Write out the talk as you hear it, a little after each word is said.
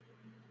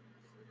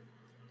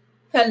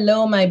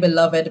Hello, my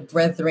beloved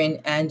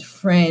brethren and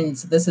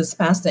friends. This is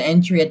Pastor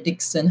Andrea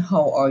Dixon.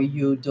 How are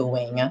you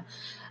doing?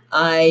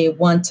 I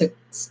want to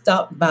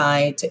stop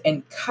by to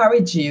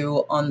encourage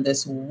you on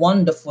this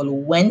wonderful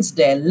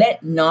Wednesday.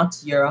 Let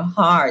not your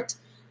heart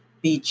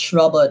be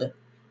troubled.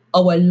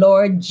 Our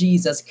Lord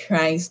Jesus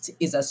Christ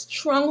is a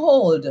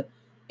stronghold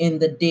in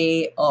the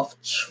day of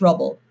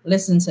trouble.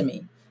 Listen to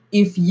me.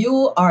 If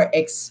you are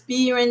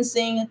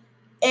experiencing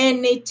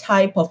any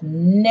type of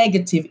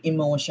negative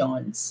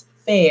emotions,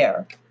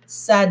 fear,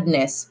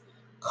 sadness,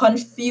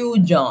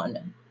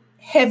 confusion,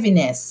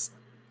 heaviness,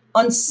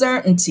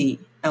 uncertainty,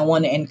 I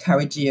want to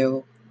encourage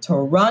you to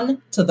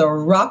run to the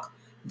rock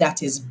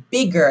that is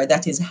bigger,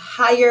 that is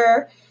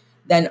higher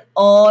than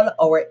all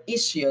our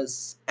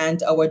issues.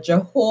 And our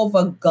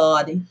Jehovah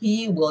God,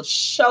 He will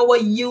shower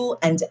you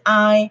and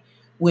I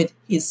with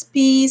His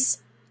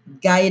peace,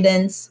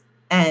 guidance,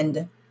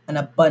 and an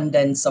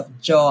abundance of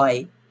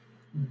joy.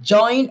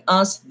 Join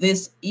us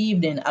this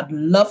evening. I'd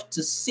love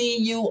to see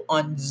you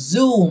on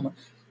Zoom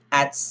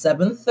at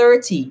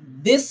 7:30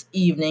 this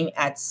evening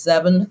at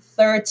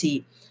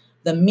 7:30.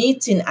 The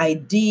meeting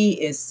ID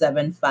is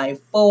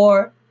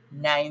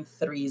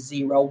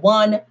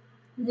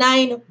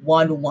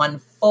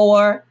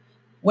 754-9301-9114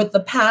 with the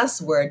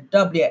password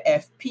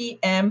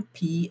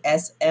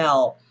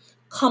WFPMPSL.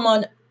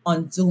 Come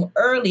on Zoom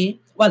early.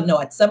 Well, no,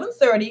 at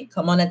 7:30.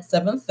 Come on at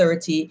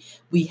 7:30.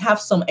 We have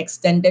some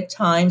extended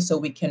time so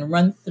we can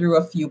run through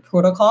a few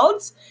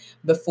protocols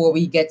before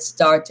we get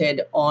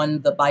started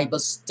on the Bible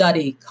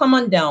study. Come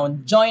on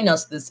down. Join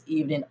us this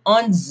evening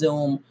on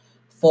Zoom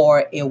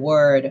for a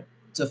word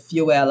to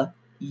fuel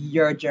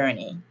your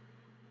journey.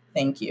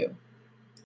 Thank you.